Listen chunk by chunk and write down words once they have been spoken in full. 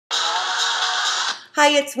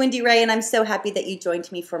Hi, it's Wendy Rae, and I'm so happy that you joined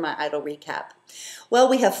me for my Idol recap. Well,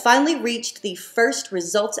 we have finally reached the first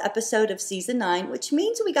results episode of Season 9, which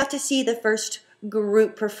means we got to see the first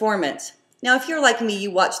group performance. Now, if you're like me, you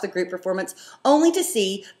watch the group performance only to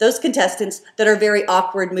see those contestants that are very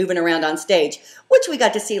awkward moving around on stage, which we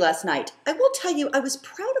got to see last night. I will tell you, I was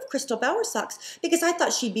proud of Crystal Bowersox because I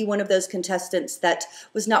thought she'd be one of those contestants that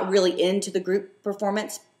was not really into the group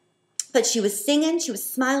performance. But she was singing, she was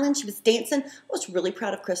smiling, she was dancing. I was really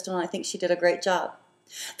proud of Crystal, and I think she did a great job.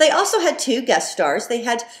 They also had two guest stars. They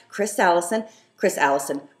had Chris Allen, and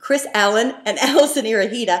Allison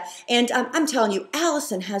Irahita. And I'm telling you,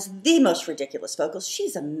 Allison has the most ridiculous vocals.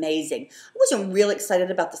 She's amazing. I wasn't real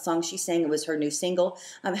excited about the song she sang. It was her new single.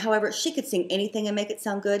 However, she could sing anything and make it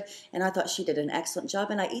sound good, and I thought she did an excellent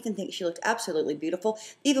job, and I even think she looked absolutely beautiful,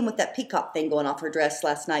 even with that peacock thing going off her dress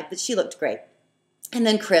last night, but she looked great. And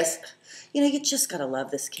then Kris, you just got to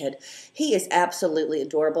love this kid. He is absolutely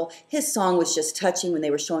adorable. His song was just touching when they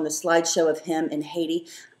were showing the slideshow of him and Haiti.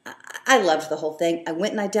 I loved the whole thing. I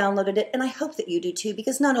went and I downloaded it, and I hope that you do too,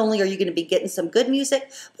 because not only are you going to be getting some good music,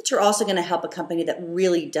 but you're also going to help a company that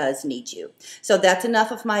really does need you. So that's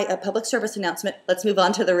enough of my public service announcement. Let's move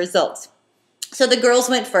on to the results. So the girls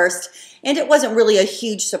went first, and it wasn't really a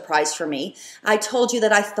huge surprise for me. I told you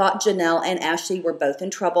that I thought Janelle and Ashley were both in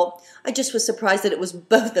trouble. I just was surprised that it was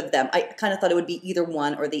both of them. I kind of thought it would be either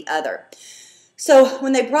one or the other. So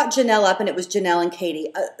when they brought Janelle up, and it was Janelle and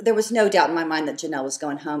Katie, there was no doubt in my mind that Janelle was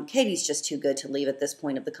going home. Katie's just too good to leave at this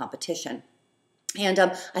point of the competition. And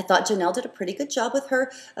I thought Janelle did a pretty good job with her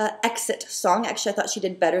exit song. Actually, I thought she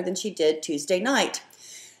did better than she did Tuesday night.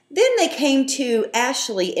 Then they came to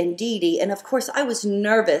Ashley and Dee Dee, and of course I was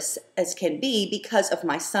nervous as can be because of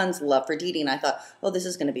my son's love for Dee Dee, and I thought, oh, this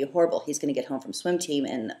is going to be horrible. He's going to get home from swim team,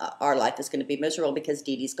 and our life is going to be miserable because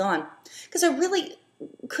Dee Dee's gone. Because I really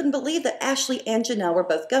couldn't believe that Ashley and Janelle were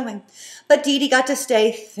both going. But Dee Dee got to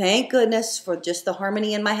stay, thank goodness, for just the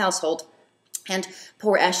harmony in my household. And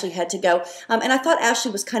poor Ashley had to go. And I thought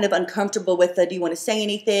Ashley was kind of uncomfortable with do you want to say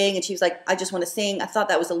anything? And she was like, I just want to sing. I thought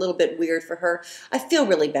that was a little bit weird for her. I feel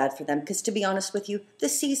really bad for them because, to be honest with you,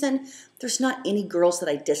 this season, there's not any girls that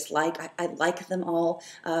I dislike. I like them all.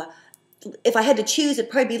 If I had to choose,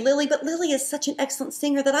 it'd probably be Lily. But Lily is such an excellent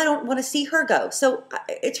singer that I don't want to see her go. So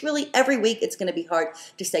it's really, every week, it's going to be hard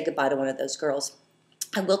to say goodbye to one of those girls.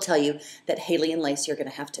 I will tell you that Haley and Lacey are going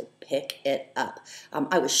to have to pick it up.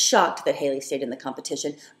 I was shocked that Haley stayed in the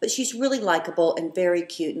competition, but she's really likable and very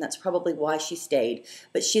cute, and that's probably why she stayed.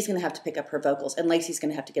 But she's going to have to pick up her vocals, and Lacey's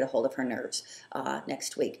going to have to get a hold of her nerves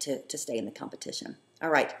next week to stay in the competition. All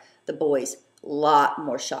right, the boys. A lot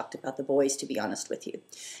more shocked about the boys, to be honest with you.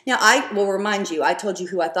 Now, I will remind you, I told you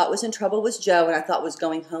who I thought was in trouble was Joe, and I thought was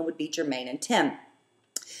going home would be Jermaine and Tim.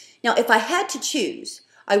 Now, if I had to choose,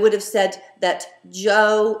 I would have said that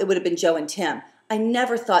it would have been Joe and Tim. I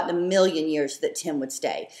never thought in a million years that Tim would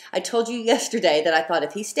stay. I told you yesterday that I thought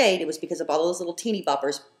if he stayed, it was because of all those little teeny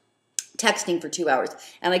boppers texting for 2 hours.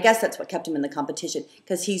 And I guess that's what kept him in the competition,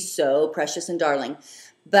 because he's so precious and darling.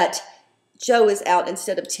 But Joe is out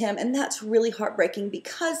instead of Tim, and that's really heartbreaking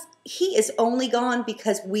because he is only gone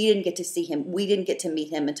because we didn't get to see him. We didn't get to meet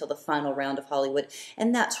him until the final round of Hollywood,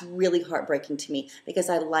 and that's really heartbreaking to me because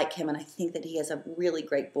I like him, and I think that he has a really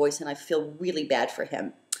great voice, and I feel really bad for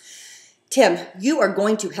him. Tim, you are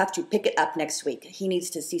going to have to pick it up next week. He needs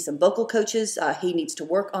to see some vocal coaches. He needs to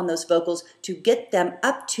work on those vocals to get them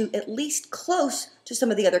up to at least close to some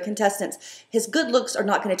of the other contestants. His good looks are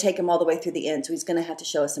not going to take him all the way through the end, so he's going to have to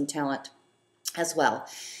show us some talent as well.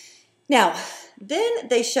 Now, then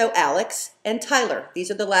they show Alex and Tyler. These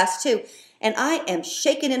are the last two. And I am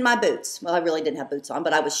shaking in my boots. Well, I really didn't have boots on,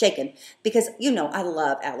 but I was shaking because, I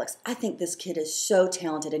love Alex. I think this kid is so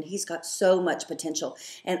talented, and he's got so much potential.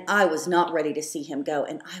 And I was not ready to see him go,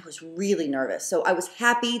 and I was really nervous. So I was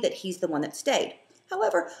happy that he's the one that stayed.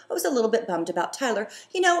 However, I was a little bit bummed about Tyler.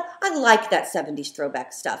 I like that 70s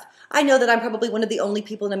throwback stuff. I know that I'm probably one of the only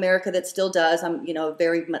people in America that still does. I'm, a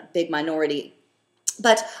very big minority.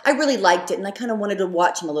 But I really liked it, and I kind of wanted to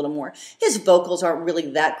watch him a little more. His vocals aren't really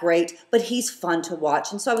that great, but he's fun to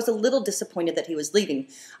watch, and so I was a little disappointed that he was leaving.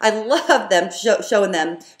 I love them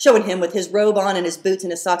showing him with his robe on and his boots and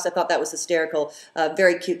his socks. I thought that was hysterical.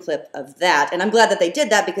 Very cute clip of that, and I'm glad that they did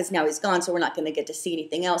that because now he's gone, so we're not going to get to see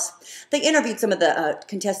anything else. They interviewed some of the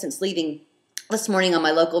contestants leaving this morning on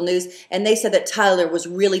my local news, and they said that Tyler was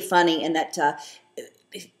really funny and that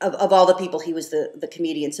of all the people, he was the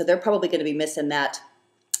comedian, so they're probably going to be missing that.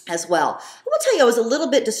 as well. I will tell you, I was a little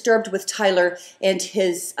bit disturbed with Tyler and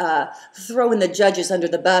his throwing the judges under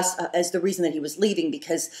the bus as the reason that he was leaving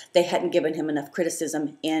because they hadn't given him enough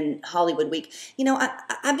criticism in Hollywood Week. You know,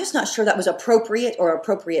 I'm just not sure that was appropriate or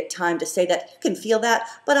appropriate time to say that. You can feel that,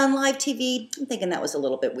 but on live TV, I'm thinking that was a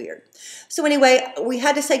little bit weird. So anyway, we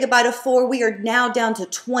had to say goodbye to 4. We are now down to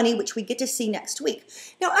 20, which we get to see next week.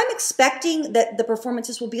 Now, I'm expecting that the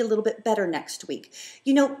performances will be a little bit better next week.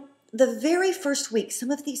 You know, the very first week,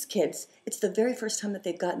 some of these kids, it's the very first time that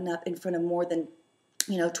they've gotten up in front of more than,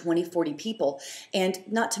 20, 40 people. And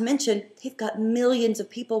not to mention, they've got millions of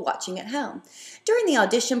people watching at home. During the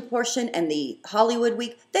audition portion and the Hollywood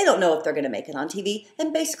Week, they don't know if they're going to make it on TV.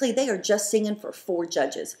 And basically, they are just singing for 4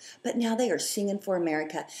 judges. But now they are singing for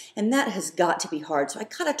America. And that has got to be hard. So I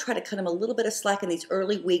kind of try to cut them a little bit of slack in these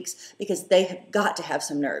early weeks because they have got to have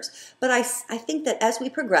some nerves. But I think that as we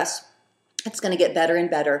progress, it's going to get better and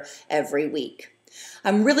better every week.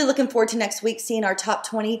 I'm really looking forward to next week, seeing our top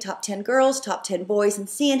 20, top 10 girls, top 10 boys, and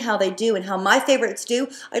seeing how they do and how my favorites do.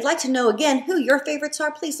 I'd like to know, again, who your favorites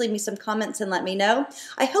are. Please leave me some comments and let me know.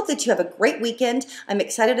 I hope that you have a great weekend. I'm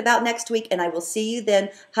excited about next week, and I will see you then.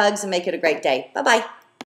 Hugs and make it a great day. Bye-bye.